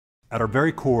At our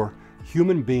very core,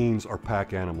 human beings are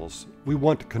pack animals. We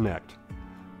want to connect.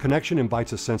 Connection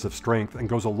invites a sense of strength and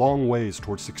goes a long ways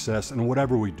towards success in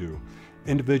whatever we do,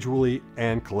 individually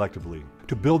and collectively.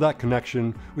 To build that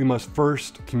connection, we must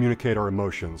first communicate our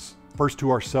emotions, first to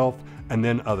ourselves and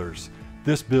then others.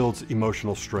 This builds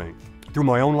emotional strength. Through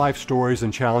my own life stories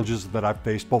and challenges that I've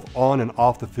faced both on and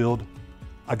off the field,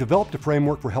 I've developed a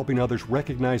framework for helping others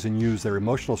recognize and use their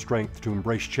emotional strength to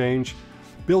embrace change,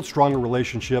 build stronger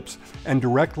relationships, and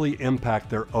directly impact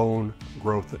their own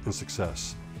growth and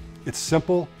success. It's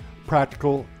simple,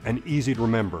 practical, and easy to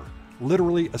remember.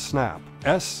 Literally a SNAP.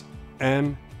 S-N-A-P.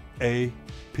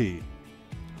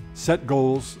 Set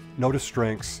goals, notice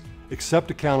strengths,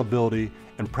 accept accountability,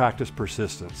 and practice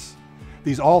persistence.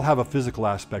 These all have a physical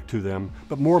aspect to them,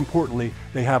 but more importantly,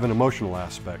 they have an emotional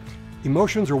aspect.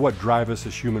 Emotions are what drive us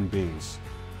as human beings.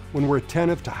 When we're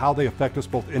attentive to how they affect us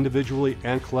both individually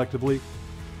and collectively,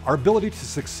 our ability to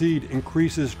succeed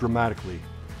increases dramatically.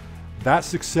 That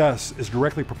success is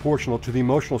directly proportional to the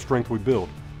emotional strength we build,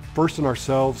 first in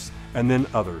ourselves and then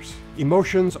others.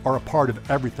 Emotions are a part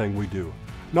of everything we do,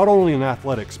 not only in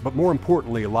athletics, but more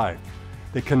importantly in life.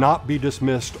 They cannot be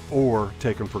dismissed or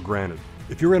taken for granted.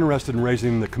 If you're interested in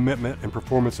raising the commitment and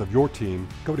performance of your team,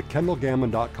 go to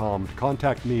kendallgammon.com to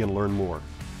contact me and learn more.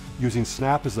 Using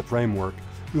SNAP as the framework,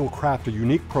 we will craft a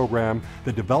unique program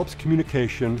that develops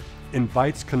communication,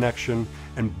 invites connection,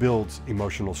 and builds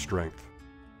emotional strength.